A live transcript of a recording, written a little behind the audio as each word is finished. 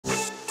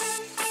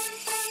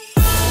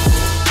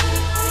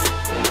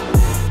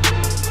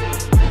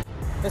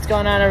What's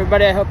going on,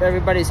 everybody? I hope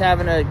everybody's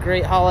having a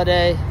great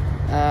holiday.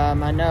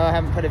 I know I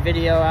haven't put a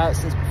video out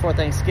since before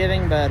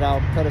Thanksgiving, but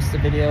I'll put us the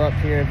video up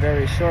here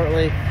very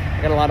shortly. I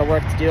got a lot of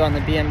work to do on the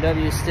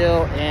BMW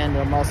still, and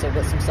I'm also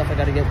got some stuff I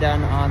got to get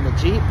done on the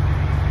Jeep.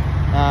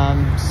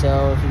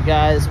 So if you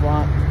guys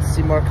want to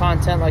see more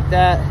content like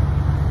that,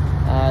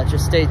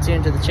 just stay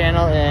tuned to the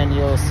channel and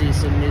you'll see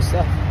some new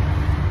stuff.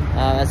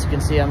 As you can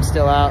see, I'm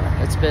still out.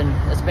 It's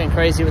been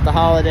crazy with the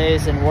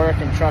holidays and work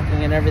and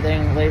trucking and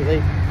everything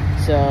lately.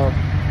 So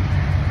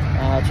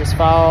just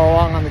follow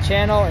along on the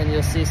channel and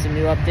you'll see some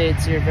new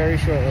updates here very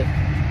shortly.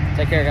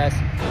 Take care,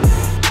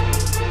 guys.